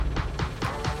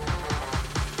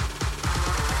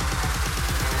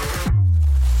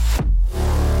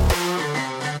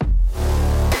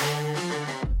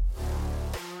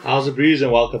How's the breeze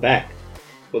and welcome back.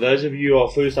 For those of you who are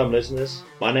first time listeners,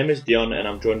 my name is Dion and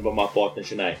I'm joined by my partner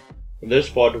Shanae. In this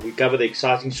pod, we cover the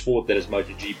exciting sport that is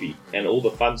Motogp and all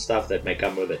the fun stuff that may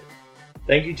come with it.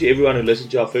 Thank you to everyone who listened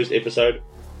to our first episode.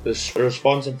 The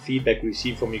response and feedback we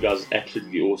received from you guys is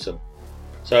absolutely awesome.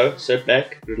 So sit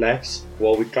back, relax,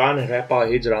 while we try and wrap our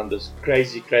heads around this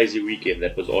crazy weekend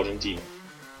that was Argentina.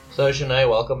 So Shanae,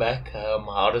 welcome back.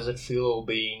 How does it feel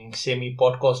being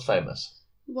semi-podcast famous?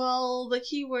 Well, the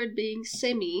key word being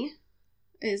semi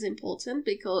is important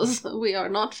because we are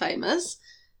not famous.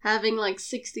 Having like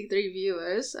 63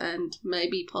 viewers and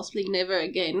maybe possibly never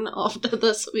again after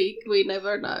this week, we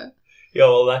never know. Yeah,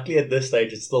 well, luckily at this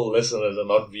stage it's still listeners and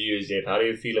not viewers yet. How do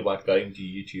you feel about going to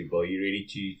YouTube? Are you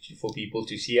ready for people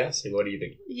to see us? What do you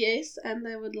think? Yes, and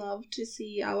they would love to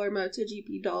see our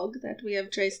MotoGP dog that we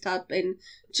have dressed up in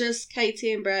just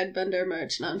Katie and Brad Binder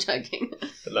merch. No, I'm joking.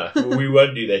 No, we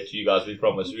won't do that to you guys, we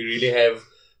promise. We really have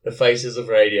the faces of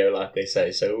radio, like they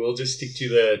say. So we'll just stick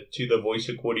to the voice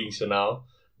recordings for now.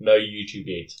 No YouTube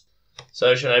yet.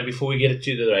 So, Shanae, before we get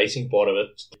to the racing part of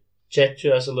it, chat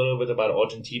to us a little bit about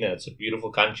Argentina. It's a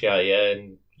beautiful country out here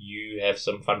and you have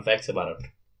some fun facts about it.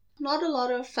 Not a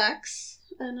lot of facts,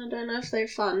 and I don't know if they're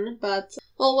fun, but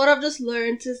well, what I've just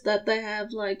learned is that they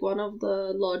have like one of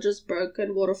the largest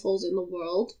broken waterfalls in the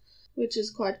world, which is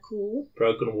quite cool.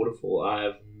 Broken waterfall? I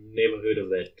have never heard of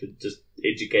that. Just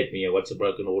educate me. What's a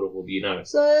broken waterfall? Do you know?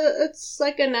 So it's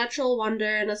like a natural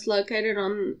wonder and it's located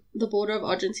on the border of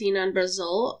Argentina and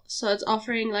Brazil. So it's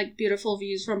offering like beautiful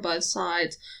views from both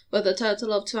sides with a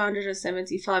total of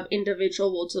 275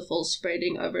 individual waterfalls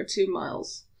spreading over 2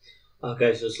 miles.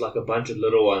 Okay, so it's like a bunch of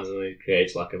little ones and it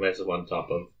creates like a massive one top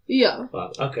of... Yeah.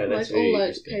 Okay, that's like very all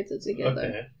located together.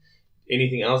 Okay.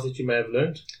 Anything else that you may have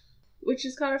learned? Which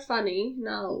is kind of funny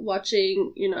now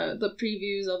watching, the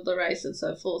previews of the race and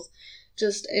so forth.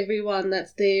 Just everyone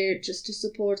that's there just to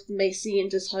support Messi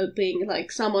and just hoping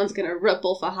like someone's going to rip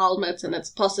off a helmet and it's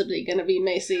possibly going to be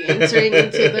Messi entering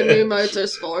into the new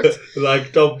motorsport.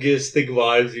 Like Top Gear stick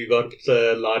vibes, you got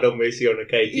Lionel Messi on a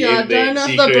KTM. Yeah, I don't know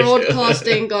if the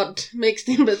broadcasting got mixed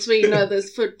in between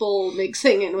this football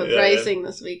mixing in with racing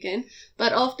this weekend.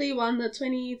 But after he won the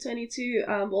 2022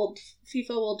 FIFA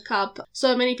World Cup,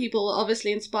 so many people were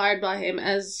obviously inspired by him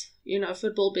as,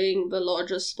 football being the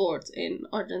largest sport in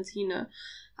Argentina,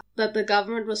 that the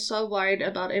government was so worried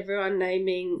about everyone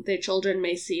naming their children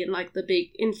Messi and like the big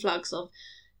influx of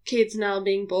kids now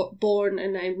being born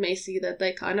and named Messi that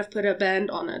they kind of put a ban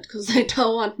on it because they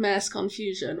don't want mass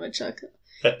confusion, which that's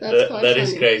quite funny. That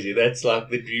is crazy. That's like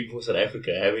the dream for South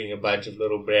Africa, having a bunch of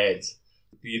little Brads.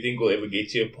 Do you think we'll ever get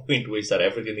to a point where South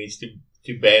Africa needs to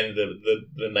ban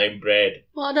the name Brad?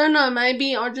 Well, I don't know.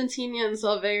 Maybe Argentinians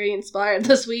are very inspired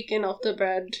this weekend after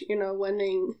Brad,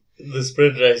 winning the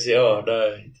sprint race. Oh,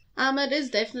 no. It is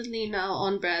definitely now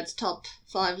on Brad's top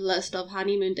 5 list of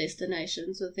honeymoon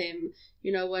destinations with him,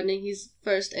 winning his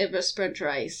first ever sprint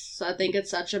race. So I think it's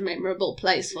such a memorable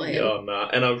place for him. Yeah, no.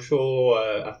 And I'm sure,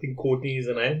 I think Courtney is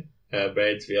the name,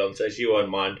 Brad's fiance. She won't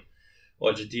mind.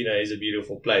 Argentina is a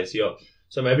beautiful place, yeah.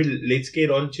 So maybe let's get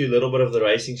on to a little bit of the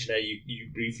racing. Shanae, you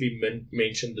briefly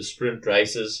mentioned the sprint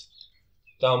races.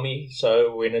 Tell me,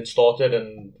 so when it started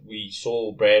and we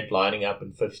saw Brad lining up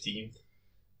in 15th,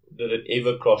 did it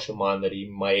ever cross your mind that he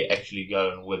may actually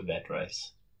go and win that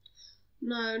race?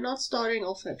 No, not starting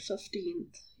off at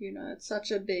 15th. It's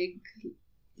such a big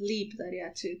leap that he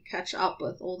had to catch up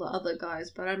with all the other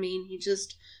guys. But I mean, he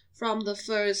just... From the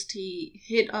first, he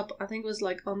hit up, I think it was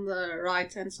like on the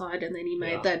right-hand side, and then he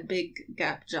made that big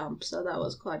gap jump, so that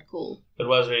was quite cool. It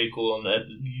was very cool, and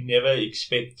you never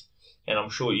expect, and I'm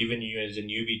sure even you as a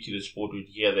newbie to the sport would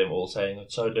hear them all saying,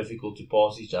 it's so difficult to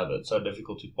pass each other,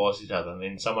 and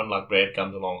then someone like Brad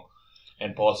comes along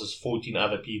and passes 14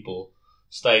 other people,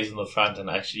 stays in the front, and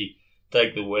actually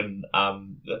take the win.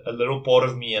 A little part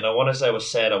of me, and I want to say I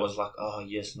was sad, I was like, oh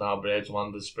yes, now Brad's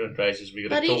won the sprint races.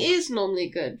 But he is normally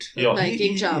good at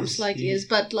making jumps, he is,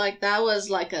 but like that was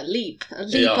like a leap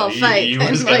of faith,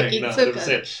 and he took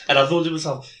it. And I thought to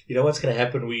myself, what's going to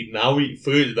happen? We're going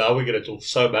to talk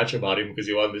so much about him because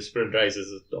he won the sprint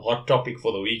races. It's a hot topic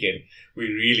for the weekend.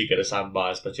 We're really going to sound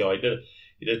biased, but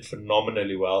he did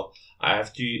phenomenally well. I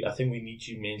think we need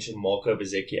to mention Marco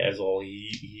Bezzecchi as well.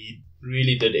 He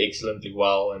really did excellently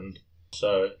well, and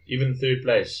so even third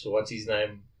place. What's his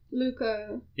name?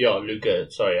 Luca. Yeah,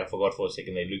 Luca. Sorry, I forgot for a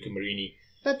second there. Luca Marini.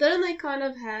 But didn't they kind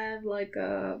of have like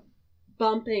a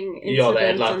bumping incident? Yeah, they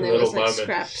had like and a little moment.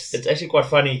 Scraps. It's actually quite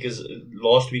funny because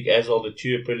last week as well, the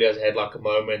two Aprilias had like a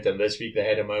moment, and this week they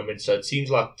had a moment. So it seems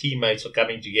like teammates are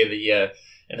coming together here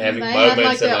and having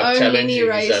moments and like challenging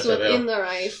each other within the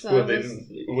race.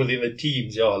 Within the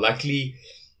teams, yeah. Luckily,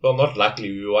 Well, not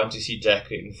luckily, we want to see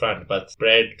Jack in front, but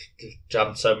Brad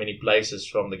jumped so many places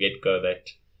from the get-go that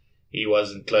he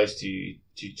wasn't close to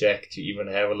Jack to even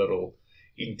have a little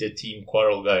inter-team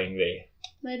quarrel going there.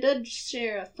 They did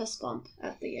share a fist bump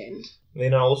at the end.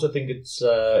 Then I also think it's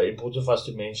important for us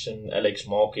to mention Alex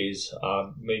Marquez.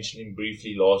 I mentioned him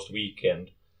briefly last week, and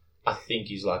I think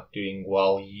he's doing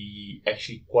well. He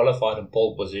actually qualified in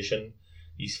pole position,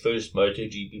 his first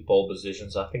MotoGP pole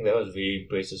position, so I think that was very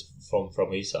impressive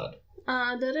from his side.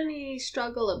 Didn't he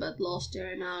struggle a bit last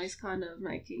year, and now he's kind of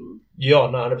making... Yeah,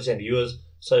 no, 100%. He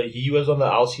was on the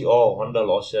LCR Honda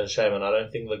last year, shame, and I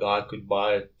don't think the guy could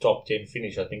buy a top 10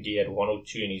 finish. I think he had 1 or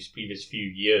 2 in his previous few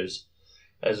years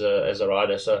as a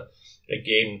rider. So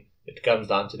again, it comes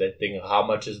down to that thing: how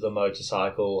much is the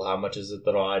motorcycle, how much is it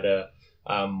the rider?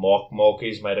 Mark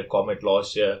Marquez made a comment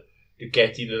last year.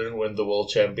 Ducati didn't win the World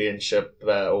Championship,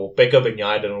 or Pecco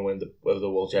Bagnaia didn't win the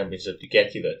World Championship.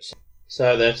 Ducati did.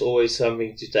 So that's always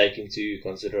something to take into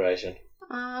consideration.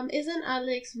 Isn't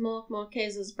Alex Mark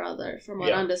Marquez's brother, from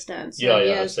what I understand? So yeah, he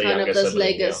has kind of this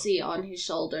sibling, legacy on his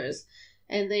shoulders.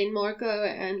 And then Marco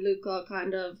and Luca are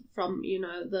kind of from,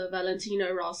 the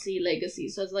Valentino Rossi legacy.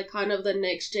 So it's kind of the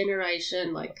next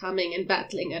generation, coming and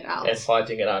battling it out. And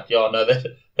fighting it out. Yeah, no,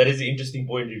 that is an interesting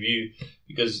point of view.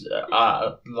 Because,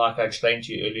 like I explained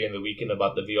to you earlier in the weekend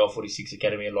about the VR46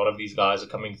 Academy, a lot of these guys are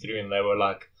coming through and they were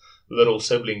little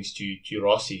siblings to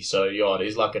Rossi. So, yeah, it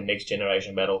is a next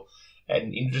generation battle.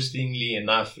 And interestingly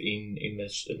enough, in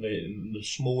the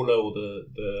smaller or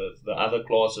the other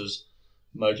classes,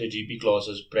 MotoGP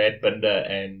classes, Brad Binder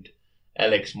and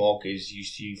Alex Marquez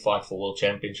used to fight for world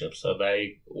championships, so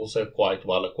they also quite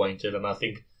well acquainted. And I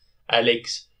think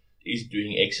Alex is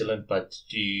doing excellent, but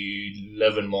to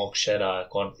live in Mark's shadow, I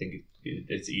can't think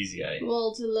it's easy. Eh?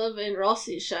 Well, to live in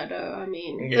Rossi's shadow, I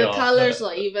mean, the colours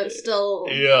are even still.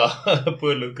 Yeah,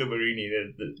 poor Luca Marini.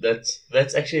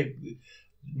 That's actually,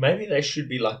 maybe they should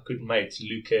be good mates,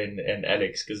 Luca and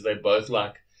Alex, because they're both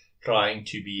trying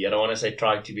to be, I don't want to say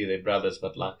trying to be their brothers,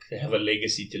 but they have a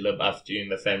legacy to live up to in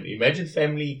the family. Imagine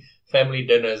family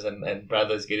dinners and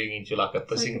brothers getting into a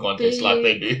pissing contest like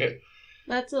they do.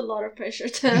 That's a lot of pressure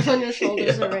to have on your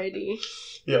shoulders already.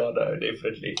 Yeah, no,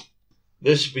 definitely.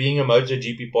 This being a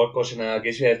MotoGP podcast, and I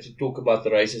guess we have to talk about the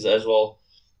races as well.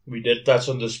 We did touch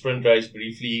on the sprint race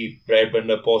briefly. Brad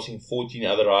Binder passing 14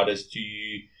 other riders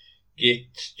to get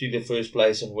to the first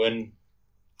place and win.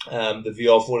 The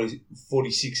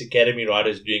VR46 Academy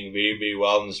riders doing very, very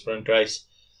well in the sprint race.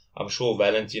 I'm sure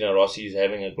Valentino Rossi is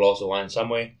having a glass of wine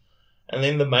somewhere. And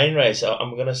then the main race,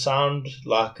 I'm going to sound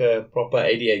like a proper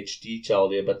ADHD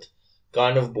child here, but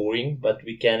kind of boring, but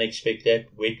we can expect that.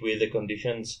 Wet weather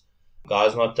conditions,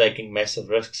 guys not taking massive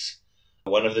risks.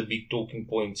 One of the big talking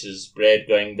points is Brad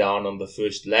going down on the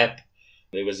first lap.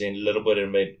 There was a little bit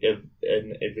of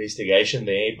an investigation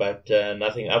there, but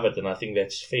nothing of it, and I think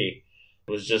that's fair.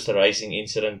 It was just a racing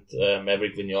incident.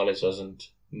 Maverick Vinales wasn't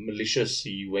malicious.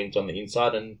 He went on the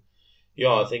inside, and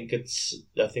I think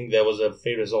that was a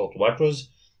fair result. What was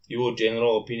your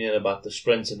general opinion about the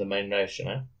sprints in the main race?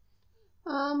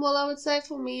 Well, I would say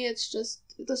for me, it's just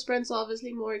the sprints are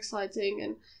obviously more exciting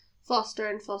and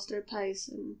faster pace,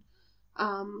 and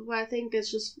where I think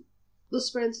it's just the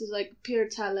sprints is pure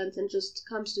talent and just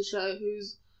comes to show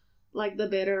who's the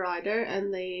better rider,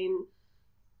 and then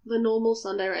the normal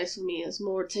Sunday race for me is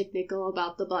more technical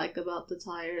about the bike, about the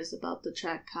tires, about the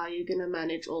track, how you're going to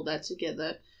manage all that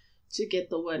together to get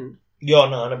the win. Yeah,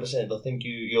 no, 100%. I think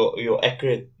you're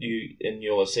accurate in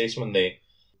your assessment there.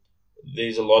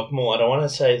 There's a lot more, I don't want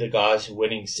to say the guys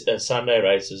winning Sunday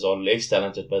races are less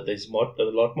talented, but there's a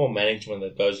lot more management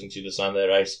that goes into the Sunday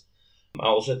race. I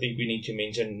also think we need to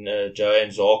mention Johann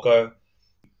Zarco.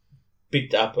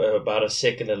 Picked up about a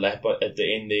second a lap at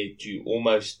the end there to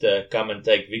almost come and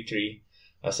take victory.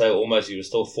 I say almost, he was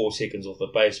still 4 seconds off the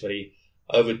pace, but he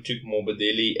overtook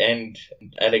Morbidelli and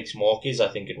Alex Marquez, I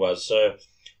think it was. So,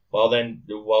 well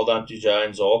done to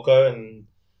Johann Zarco, and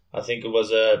I think it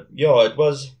was a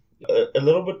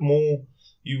little bit more,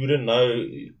 you wouldn't know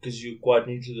because you're quite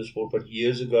new to the sport, but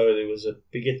years ago there was a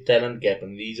bigger talent gap,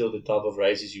 and these are the type of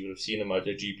races you would have seen in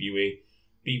MotoGP where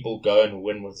people go and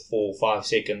win with 4 or 5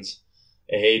 seconds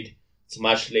ahead. It's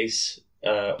much less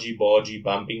bargy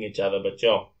bumping each other, but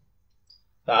yeah.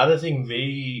 The other thing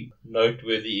very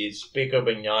noteworthy is Pecco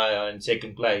Bagnaia in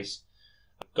second place,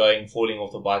 falling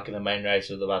off the bike in the main race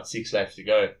with about 6 laps to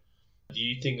go. Do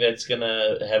you think that's going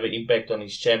to have an impact on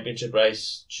his championship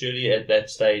race? Surely at that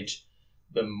stage,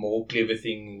 the more clever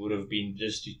thing would have been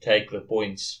just to take the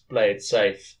points, play it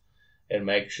safe, and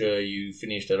make sure you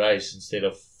finish the race instead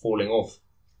of falling off.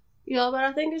 Yeah, but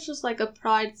I think it's just a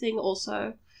pride thing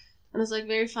also. And it's like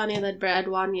very funny that Brad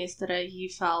won yesterday, he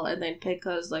fell, and then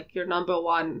Pecco's like your number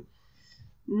one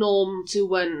norm to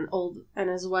win and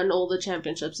has won all the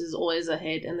championships, is always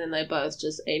ahead, and then they both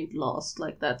just end last.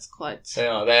 Like, that's quite...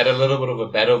 Yeah, they had a little bit of a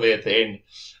battle there at the end.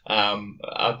 I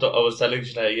was telling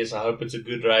Sinead, yes, I hope it's a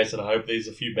good race and I hope there's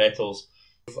a few battles.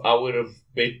 I would have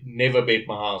never bet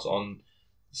my house on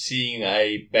seeing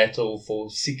a battle for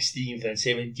 16th and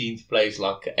 17th place,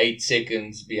 like 8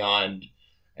 seconds behind,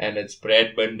 and it's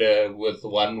Brad Binder with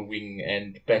one wing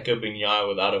and Pecco Bagnaia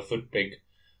without a foot peg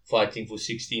fighting for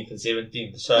 16th and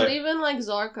 17th. So, but even like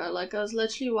Zarco, like I was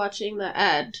literally watching the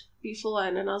ad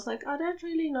beforehand and I was like, I don't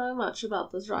really know much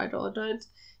about this rider.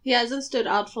 He hasn't stood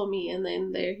out for me, and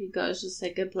then there he goes to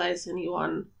second place and he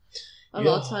won a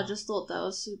lot. So I just thought that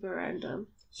was super random.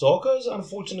 Zarco's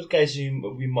unfortunate case,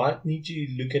 we might need to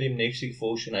look at him next week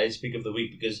for Sinead's pick of the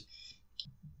week, because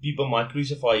people might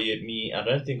crucify me. I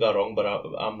don't think I'm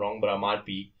wrong, but I might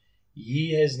be.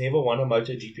 He has never won a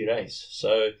MotoGP race.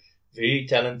 So, very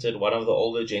talented, one of the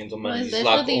older gentlemen. Well, he's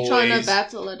definitely like trying to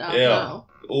battle it out now.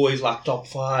 Always like top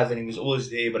 5, and he was always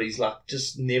there, but he's like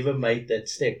just never made that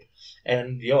step.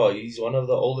 And yeah, he's one of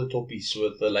the older toppies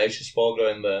with the Lacia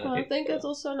Spargo and the... Well, I think it's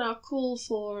also now cool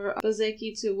for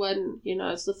Bezzecchi to win. You know,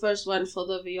 it's the first one for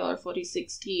the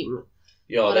VR46 team.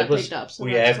 Yeah, that was...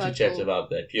 We have to chat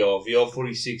about that. Yeah,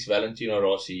 VR46, Valentino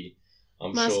Rossi,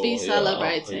 must sure, be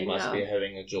celebrating. He must be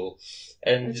having a jewel.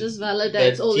 And it just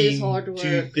validates all his hard work.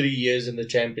 2-3 years in the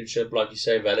championship, like you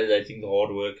say, validating the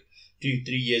hard work. 2-3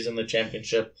 years in the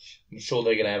championship. I'm sure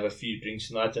they're going to have a few drinks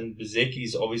tonight. And Bezzecchi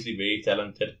is obviously very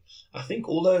talented. I think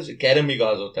all those academy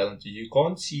guys are talented. You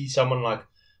can't see someone like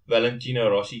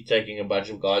Valentino Rossi taking a bunch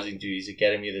of guys into his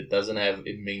academy that doesn't have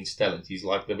immense talent. He's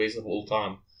like the best of all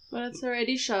time. But it's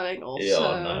already showing off. Yeah,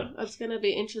 so no. It's going to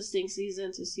be an interesting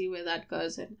season to see where that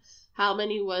goes and how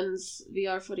many wins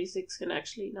VR46 can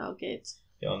actually now get.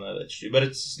 Yeah, no, that's true. But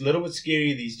it's a little bit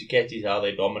scary, these Ducatis, how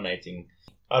they're dominating.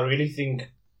 I really think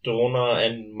Dorna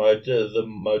and the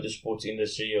motorsports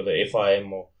industry, or the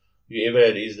FIM, or whoever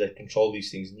it is that control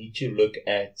these things, need to look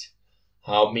at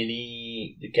how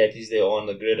many Ducatis there are on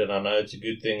the grid. And I know it's a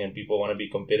good thing and people want to be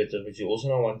competitive, but you also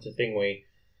don't want a thing where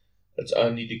it's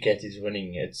only Ducatis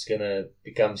winning. It's going to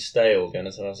become stale, you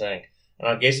understand what I'm saying? And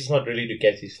I guess it's not really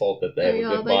Ducati's fault that they have a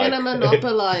good bike. They're going to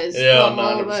monopolize the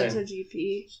whole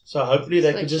MotoGP. So hopefully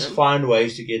they can just find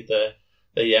ways to get the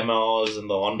Yamahas and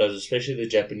the Hondas, especially the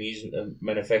Japanese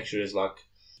manufacturers, like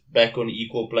back on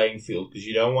equal playing field, because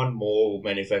you don't want more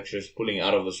manufacturers pulling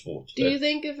out of the sport. Do you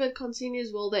think if it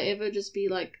continues, will there ever just be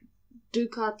like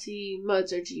Ducati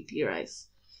MotoGP race,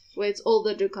 where it's all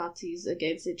the Ducatis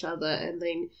against each other, and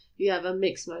then you have a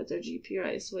mixed MotoGP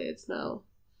race where it's now...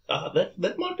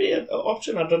 that might be an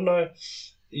option. I don't know.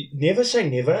 Never say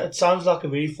never. It sounds like a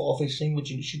very far-fetched thing, but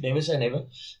you should never say never.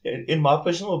 In my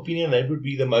personal opinion, that would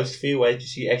be the most fair way to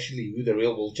see actually who the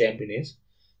real world champion is.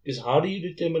 Because how do you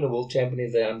determine a world champion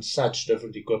if they're on such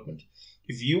different equipment?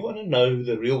 If you want to know who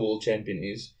the real world champion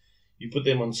is, you put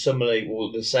them on similar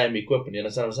or the same equipment. You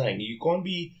understand what I'm saying? You can't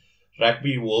be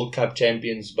Rugby World Cup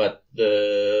champions, but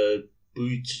the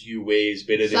boots you wear is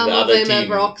better than the other team. Some of them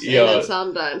have rocks in and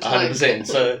some don't. 100%.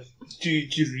 So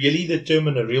to really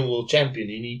determine a real world champion,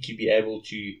 you need to be able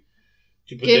to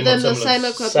put give them the same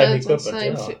equipment and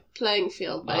same playing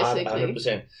field, basically.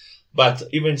 100%. But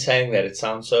even saying that, it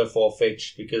sounds so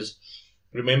far-fetched, because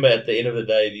remember, at the end of the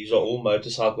day, these are all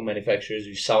motorcycle manufacturers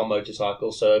who sell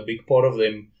motorcycles, so a big part of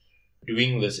them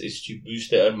doing this is to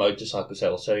boost their own motorcycle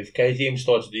sales. So if KTM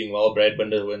starts doing well, Brad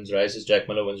Binder wins races, Jack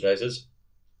Miller wins races,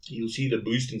 you'll see the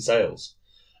boost in sales.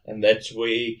 And that's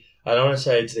where, I don't want to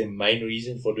say it's the main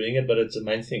reason for doing it, but it's the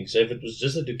main thing. So if it was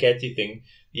just a Ducati thing,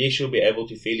 yes, you'll be able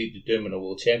to fairly determine a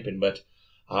world champion, but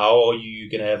how are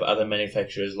you going to have other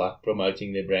manufacturers like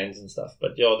promoting their brands and stuff?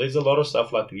 But yeah, there's a lot of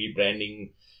stuff like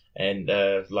rebranding and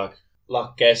like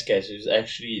gas cases.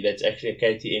 That's actually a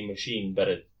KTM machine, but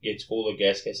it gets called a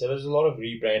gas case. So there's a lot of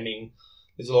rebranding.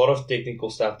 There's a lot of technical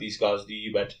stuff these guys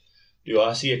do. But do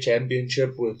I see a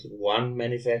championship with one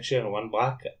manufacturer and one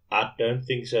bike? I don't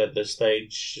think so at this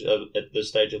stage of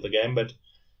the game. But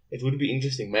it would be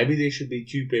interesting. Maybe there should be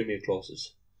 2 premier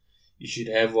classes. You should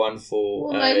have one for...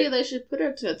 Well, maybe they should put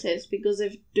it to a test, because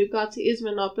if Ducati is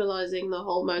monopolizing the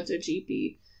whole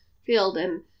MotoGP field,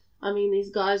 and, I mean,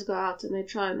 these guys go out and they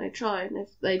try, and if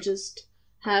they just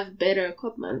have better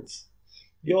equipment...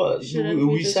 Yeah,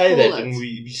 we say that, and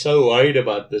we're so worried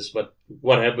about this, but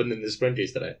what happened in the sprint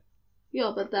yesterday?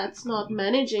 Yeah, but that's not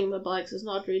managing the bikes. It's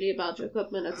not really about your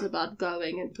equipment. It's about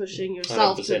going and pushing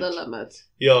yourself 100%. To the limit.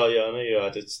 Yeah, I know you're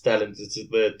right. It's talent. It's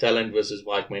the talent versus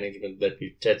bike management that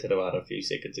we chatted about a few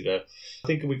seconds ago. I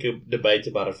think we could debate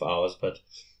about it for hours, but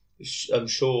I'm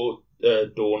sure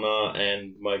Dorna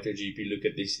and Motogp look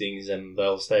at these things and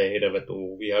they'll stay ahead of it,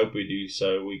 or we hope we do,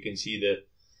 so we can see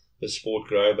the sport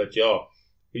grow. But yeah,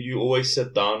 you always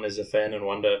sit down as a fan and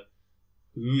wonder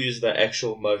who is the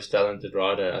actual most talented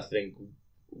rider. I think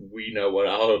we know what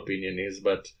our opinion is,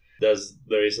 but does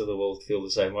the rest of the world feel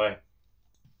the same way?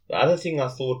 The other thing I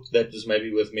thought that was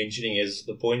maybe worth mentioning is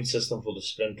the point system for the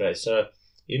sprint race. So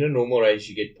in a normal race,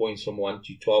 you get points from 1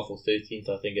 to 12th or 13th,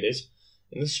 I think it is.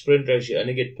 In the sprint race, you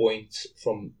only get points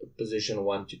from position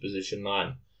 1 to position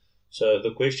 9. So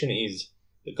the question is,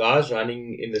 the guys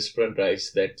running in the sprint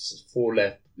race that's 4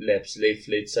 laps left,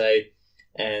 let's say,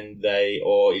 and they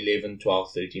are 11,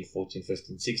 12, 13, 14,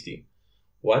 15, 16.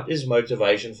 What is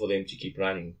motivation for them to keep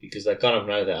running? Because they kind of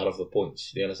know they're out of the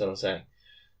points. Do you understand what I'm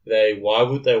saying? Why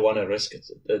would they want to risk it?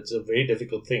 It's a very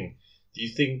difficult thing. Do you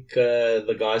think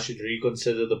the guys should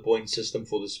reconsider the point system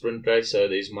for the sprint race so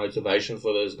there's motivation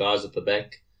for those guys at the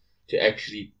back to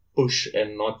actually push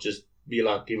and not just be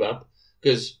like, give up?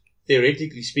 Because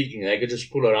theoretically speaking, they could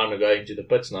just pull around and go into the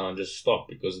pits now and just stop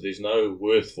because there's no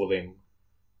worth for them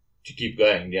to keep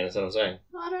going. Do you understand what I'm saying?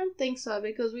 I don't think so,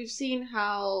 because we've seen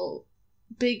how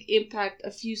big impact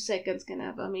a few seconds can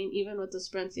have. I mean, even with the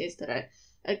sprints yesterday,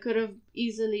 it could have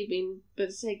easily been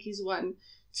Bezzecchi's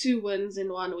 2 wins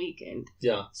in one weekend.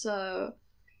 Yeah. So.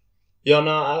 Yeah,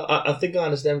 no, I think I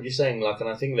understand what you're saying, like, and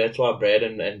I think that's why Brad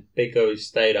and Pecco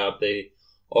stayed out there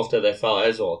after they fell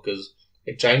as well, because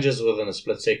it changes within a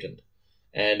split second.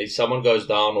 And if someone goes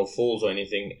down or falls or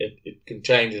anything, it can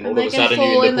change, and all of a sudden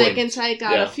you're in the they can take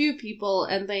out a few people,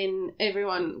 and then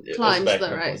everyone climbs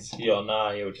the race. Yeah, no,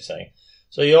 I hear what you're saying.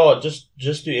 So yeah,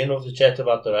 just to end off the chat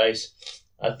about the race,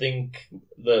 I think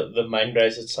the main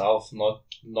race itself not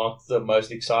the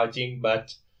most exciting,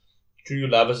 but true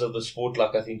lovers of the sport,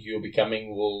 like I think you're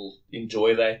becoming, will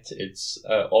enjoy that. It's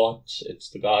art. It's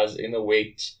the guys in the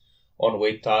wet on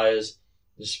wet tires.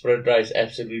 The sprint race,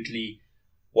 absolutely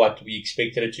what we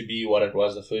expected it to be, what it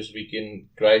was the first weekend.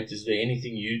 Great. Is there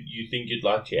anything you think you'd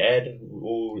like to add,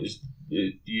 or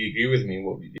do you agree with me?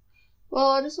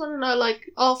 Well, I just want to know,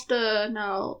 like, after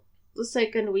now the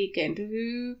second weekend,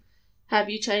 who have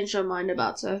you changed your mind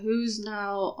about? So who's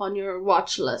now on your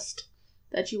watch list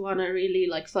that you want to really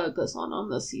like focus on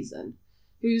this season?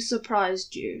 Who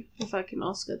surprised you, if I can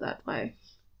ask it that way?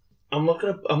 I'm not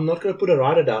gonna put a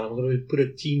rider down. I'm gonna put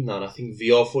a team down. I think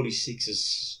VR46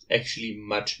 is actually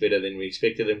much better than we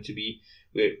expected them to be.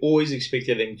 We always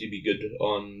expected them to be good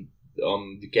on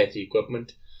Ducati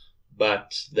equipment,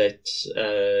 but that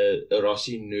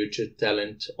Rossi nurtured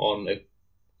talent on a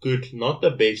good, not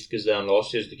the best, because they're on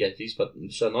last year's Ducatis, but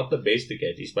so not the best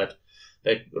Ducatis, but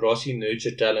that Rossi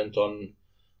nurtured talent on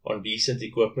decent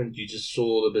equipment. You just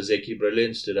saw the Bezzecchi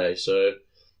brilliance today, so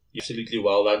absolutely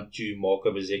well done to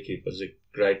Marco Bezzecchi. It was a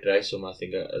great race, I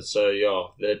think. So yeah,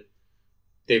 that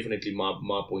definitely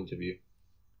my point of view.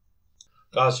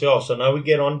 Guys, yeah, so now we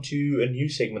get on to a new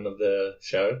segment of the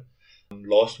show.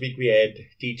 Last week we had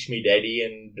Teach Me Daddy,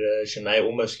 and Shanae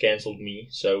almost cancelled me,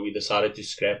 so we decided to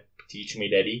scrap Teach Me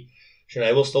Daddy.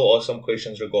 Shanae will still ask some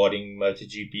questions regarding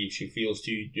Motogp if she feels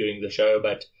to during the show,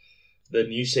 but the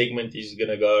new segment is going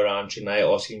to go around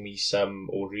Shanae asking me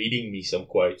or reading me some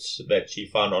quotes that she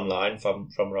found online from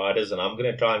riders, and I'm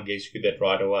going to try and guess who that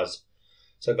rider was.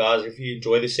 So guys, if you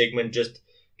enjoy the segment, just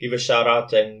give a shout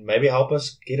out and maybe help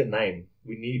us get a name.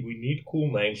 We need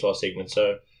cool names for our segment,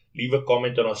 so leave a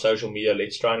comment on our social media.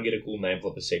 Let's try and get a cool name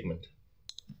for the segment.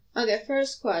 Okay,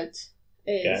 first quote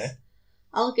is, okay.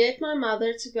 I'll get my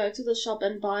mother to go to the shop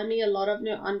and buy me a lot of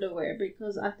new underwear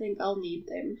because I think I'll need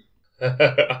them.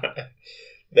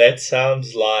 That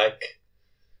sounds like...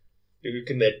 Who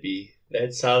can that be?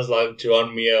 That sounds like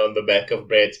John Muir on the back of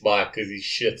Brad's bike because he's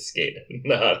shit scared.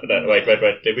 No. Wait.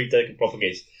 Let me take a proper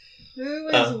guess. Who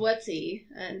is witty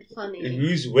and funny?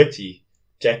 Who's witty?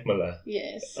 Jack Miller.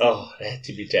 Yes. Oh, that had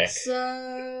to be Jack.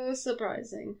 So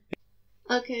surprising.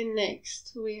 Okay,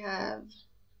 next we have...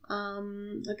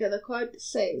 the quote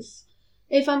says,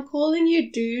 if I'm calling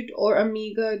you dude or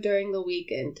amigo during the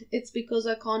weekend, it's because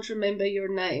I can't remember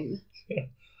your name.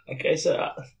 Okay, so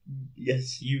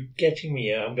yes, you catching me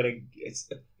here.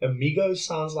 Amigo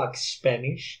sounds like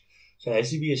Spanish, so it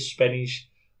has to be a Spanish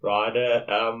rider.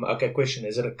 Okay, question: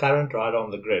 is it a current rider on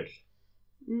the grid?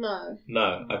 No.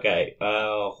 No. Okay.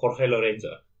 Jorge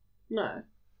Lorenzo. No.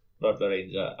 Not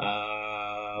Lorenzo.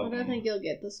 I don't think you'll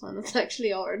get this one. It's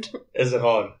actually hard. Is it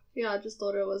hard? Yeah, I just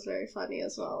thought it was very funny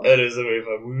as well. It is very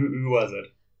funny. Who was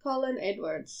it? Colin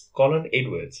Edwards. Colin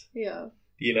Edwards? Yeah.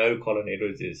 Do you know who Colin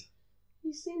Edwards is?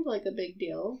 He seemed like a big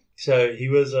deal. So he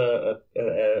was a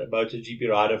MotoGP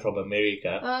rider from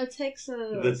America. Oh, Texas.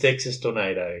 The Texas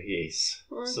Tornado, yes.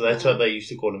 Okay. So that's what they used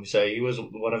to call him. So he was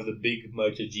one of the big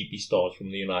MotoGP stars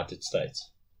from the United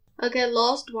States. Okay,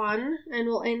 last one, and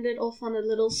we'll end it off on a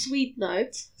little sweet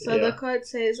note. So Yeah. the quote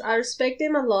says, I respect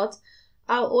him a lot.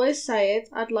 I'll always say it.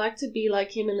 I'd like to be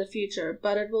like him in the future,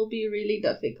 but it will be really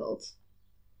difficult.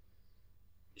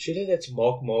 Surely that's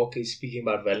Mark Marquez speaking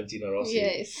about Valentino Rossi.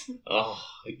 Yes. Oh,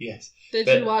 yes. Did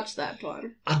But you watch that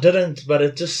one? I didn't, but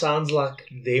it just sounds like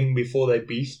them before they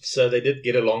beefed. So they did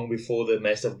get along before the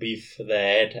massive beef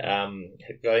they had.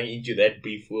 Going into that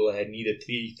beef, we'll have need a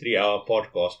 3-hour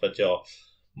podcast. But yeah,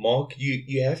 Mark,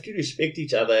 you have to respect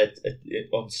each other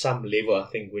on some level, I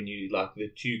think, when you like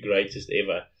the two greatest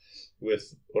ever.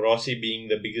 With Rossi being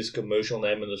the biggest commercial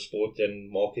name in the sport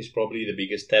and Mark is probably the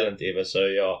biggest talent ever. So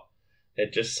yeah,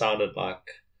 it just sounded like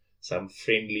some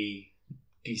friendly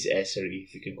disassery,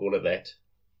 if you can call it that.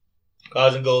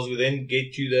 Guys and girls, we then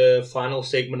get to the final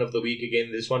segment of the week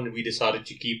again. This one we decided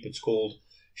to keep. It's called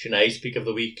Shanae's Pick of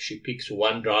the Week. She picks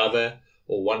one driver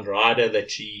or one rider that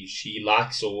she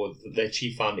likes or that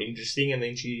she found interesting, and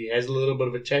then she has a little bit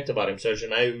of a chat about him. So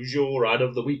Shanae, who's your rider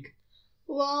of the week?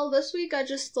 Well, this week I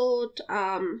just thought,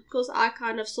 because I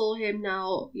kind of saw him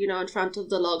now, in front of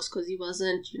the logs because he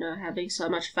wasn't, having so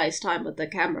much FaceTime with the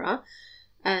camera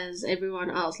as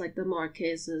everyone else, like the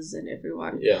Marquezes and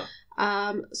everyone. Yeah.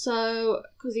 So,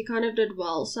 because he kind of did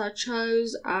well, so I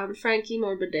chose Frankie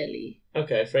Morbidelli.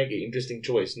 Okay, Frankie, interesting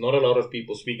choice. Not a lot of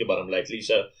people speak about him lately,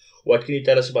 so what can you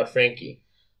tell us about Frankie?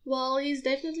 Well, he's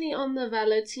definitely on the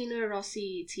Valentino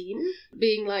Rossi team,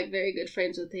 being like very good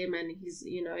friends with him, and he's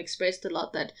expressed a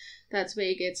lot that that's where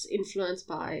he gets influenced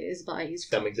by his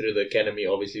coming through the academy,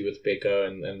 obviously with Pecco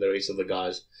and the rest of the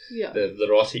guys. Yeah, the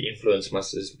Rossi influence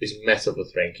is massive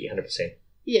with Frankie, 100%.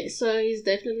 Yeah, so he's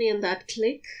definitely in that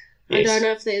clique. Yes. I don't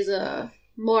know if there's a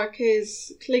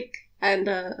Marquez clique and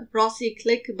a Rossi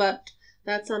clique, but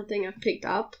that's something I've picked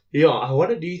up. Yeah, I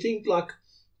wonder, do you think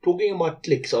talking about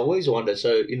clicks, I always wonder.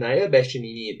 So, Inaya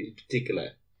Bastianini in particular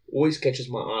always catches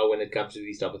my eye when it comes to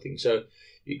these type of things. So,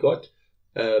 you got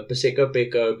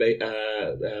Pecco,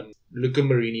 Luca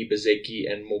Marini,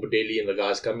 Bezzecchi, and Morbidelli, and the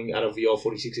guys coming out of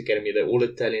VR46 Academy. They're all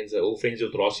Italians. They're all friends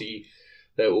with Rossi.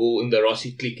 They're all in the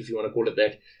Rossi clique, if you want to call it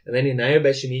that. And then Inaya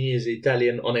Bastianini is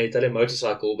Italian on an Italian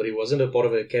motorcycle, but he wasn't a part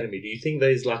of the academy. Do you think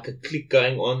there's like a clique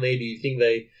going on there? Do you think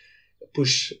they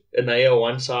push Inaya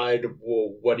one side, or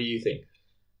what do you think?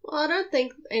 Well, I don't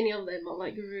think any of them are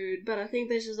rude, but I think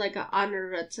there's just an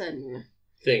unwritten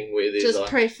thing where there's just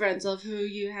preference of who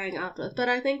you hang out with. But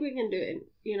I think we can do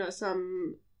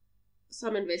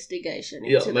some investigation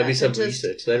into maybe that. some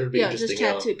research. That would be interesting. Just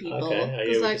chat to people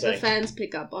because the fans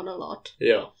pick up on a lot.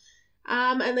 Yeah.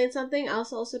 And then something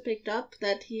else I also picked up,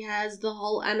 that he has the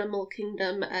whole animal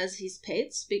kingdom as his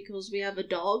pets, because we have a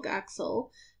dog,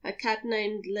 Axel, a cat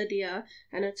named Lydia,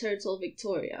 and a turtle,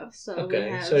 Victoria. So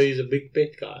so he's a big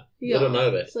pet guy. Yeah, I don't know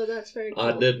that. So that's very cool.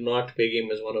 I did not peg him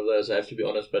as one of those, I have to be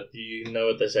honest, but you know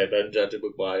what they say, don't judge a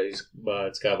book by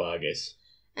its cover, I guess.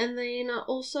 And then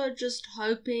also just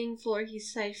hoping for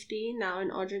his safety now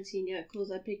in Argentina,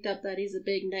 because I picked up that he's a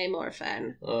big Neymar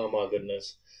fan. Oh my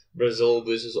goodness. Brazil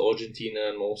versus Argentina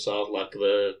and more south, like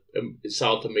the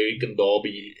South American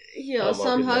derby. Yeah, so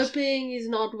I'm hoping he's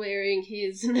not wearing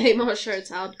his Neymar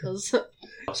shirts out, because...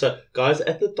 So, guys,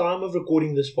 at the time of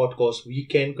recording this podcast, we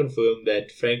can confirm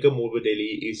that Franco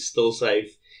Morbidelli is still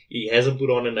safe. He hasn't put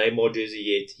on a Neymar jersey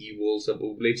yet. He will.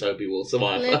 Let's hope he will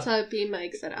survive. Let's hope he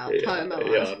makes it out home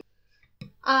alive. Yeah.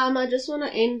 I just want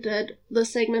to end the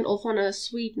segment off on a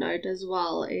sweet note as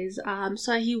well.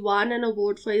 So he won an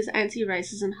award for his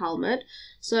anti-racism helmet.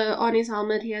 So on his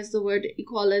helmet, he has the word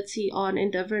equality on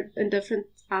in different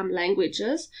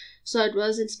languages. So it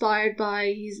was inspired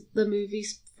by the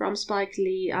movies from Spike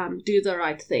Lee, Do the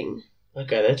Right Thing.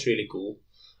 Okay, that's really cool.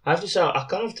 I have to say, I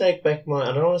kind of take back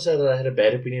I don't want to say that I had a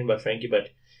bad opinion about Frankie, but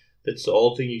that's the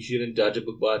whole thing. You shouldn't judge a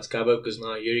book by its cover, because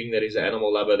now hearing that he's an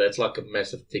animal lover, that's like a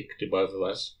massive tick to both of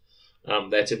us.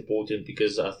 That's important,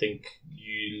 because I think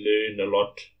you learn a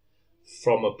lot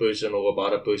from a person or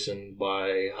about a person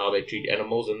by how they treat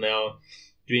animals, and now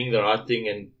doing the right thing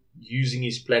and using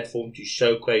his platform to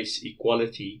showcase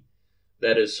equality,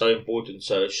 that is so important.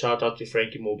 So shout out to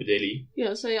Frankie Morbidelli.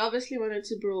 Yeah, so he obviously wanted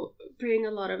to bring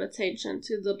a lot of attention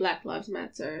to the Black Lives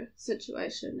Matter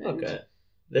situation. And, okay.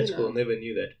 That's cool. Never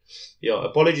knew that. Yeah,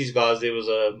 apologies, guys. There was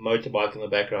a motorbike in the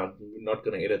background. We're not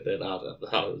going to edit that out.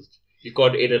 I was You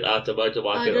can't edit out a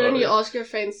motorbike. I don't only ask your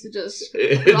friends to just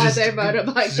ride their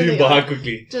motorbike. Zoom by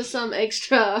quickly. Just some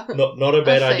extra. Not a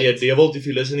bad effect. idea. Devil, if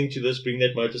you're listening to this, bring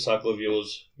that motorcycle of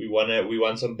yours. We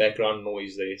want some background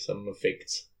noise there, some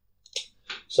effects.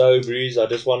 So, Breeze, I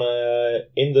just want to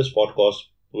end this podcast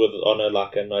on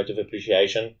a note of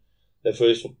appreciation. The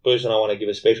first person I want to give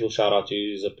a special shout out to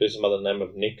is a person by the name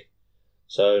of Nick.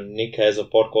 So Nick has a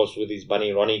podcast with his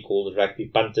bunny Ronnie called Rugby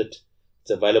Punted.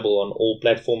 It's available on all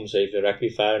platforms, so if you're a rugby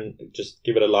fan, just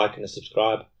give it a like and a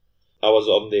subscribe. I was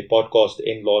on their podcast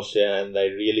end last year and they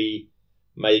really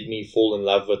made me fall in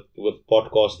love with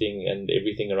podcasting and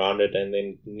everything around it. And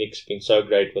then Nick's been so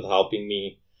great with helping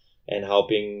me and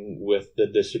helping with the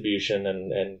distribution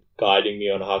and guiding me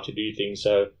on how to do things.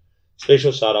 So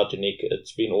special shout out to Nick.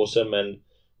 It's been awesome and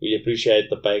we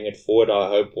appreciate the paying it forward. I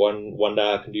hope one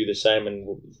day I can do the same and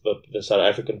the South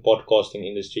African podcasting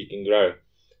industry can grow.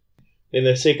 Then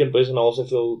the second person I also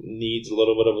feel needs a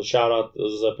little bit of a shout out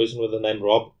is a person with the name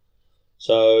Rob.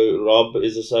 So Rob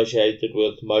is associated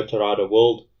with Motor Rider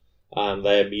World.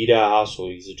 They're a media house or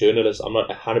he's a journalist. I'm not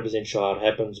 100% sure how it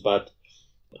happens, but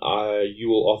you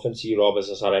will often see Rob as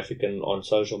a South African on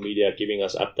social media giving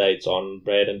us updates on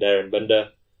Brad and Darren Binder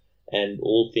and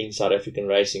all things South African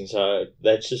racing. So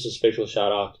that's just a special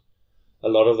shout out. A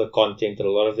lot of the content and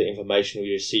a lot of the information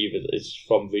we receive is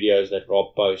from videos that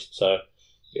Rob posts. So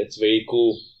it's very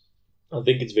cool. I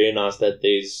think it's very nice that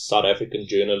there's South African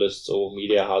journalists or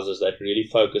media houses that really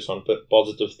focus on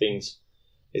positive things.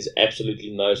 There's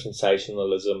absolutely no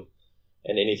sensationalism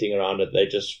and anything around it. They're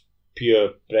just pure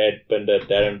Brad Binder,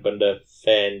 Darren Binder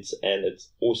fans, and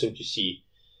it's awesome to see.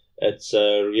 It's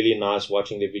really nice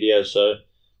watching the videos. So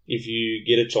if you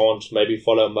get a chance, maybe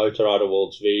follow Motor Rider World.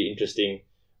 It's very interesting,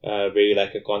 very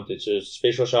like a content. So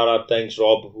special shout out, thanks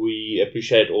Rob. We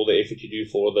appreciate all the effort you do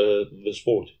for the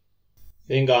sport.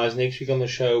 Then guys, next week on the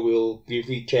show we'll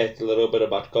briefly chat a little bit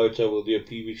about COTA. We'll do a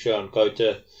preview show on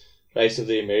COTA, Race of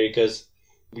the Americas.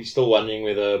 We're still wondering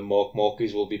whether Mark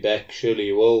Marquez will be back. Surely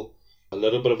he will. A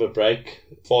little bit of a break.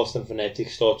 Fast and Fanatic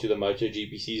start to the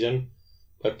Motogp season,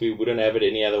 but we wouldn't have it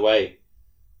any other way.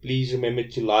 Please remember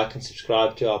to like and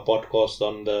subscribe to our podcast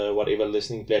on the whatever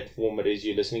listening platform it is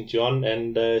you're listening to on,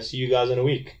 and see you guys in a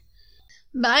week.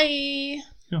 Bye.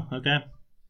 Oh, okay.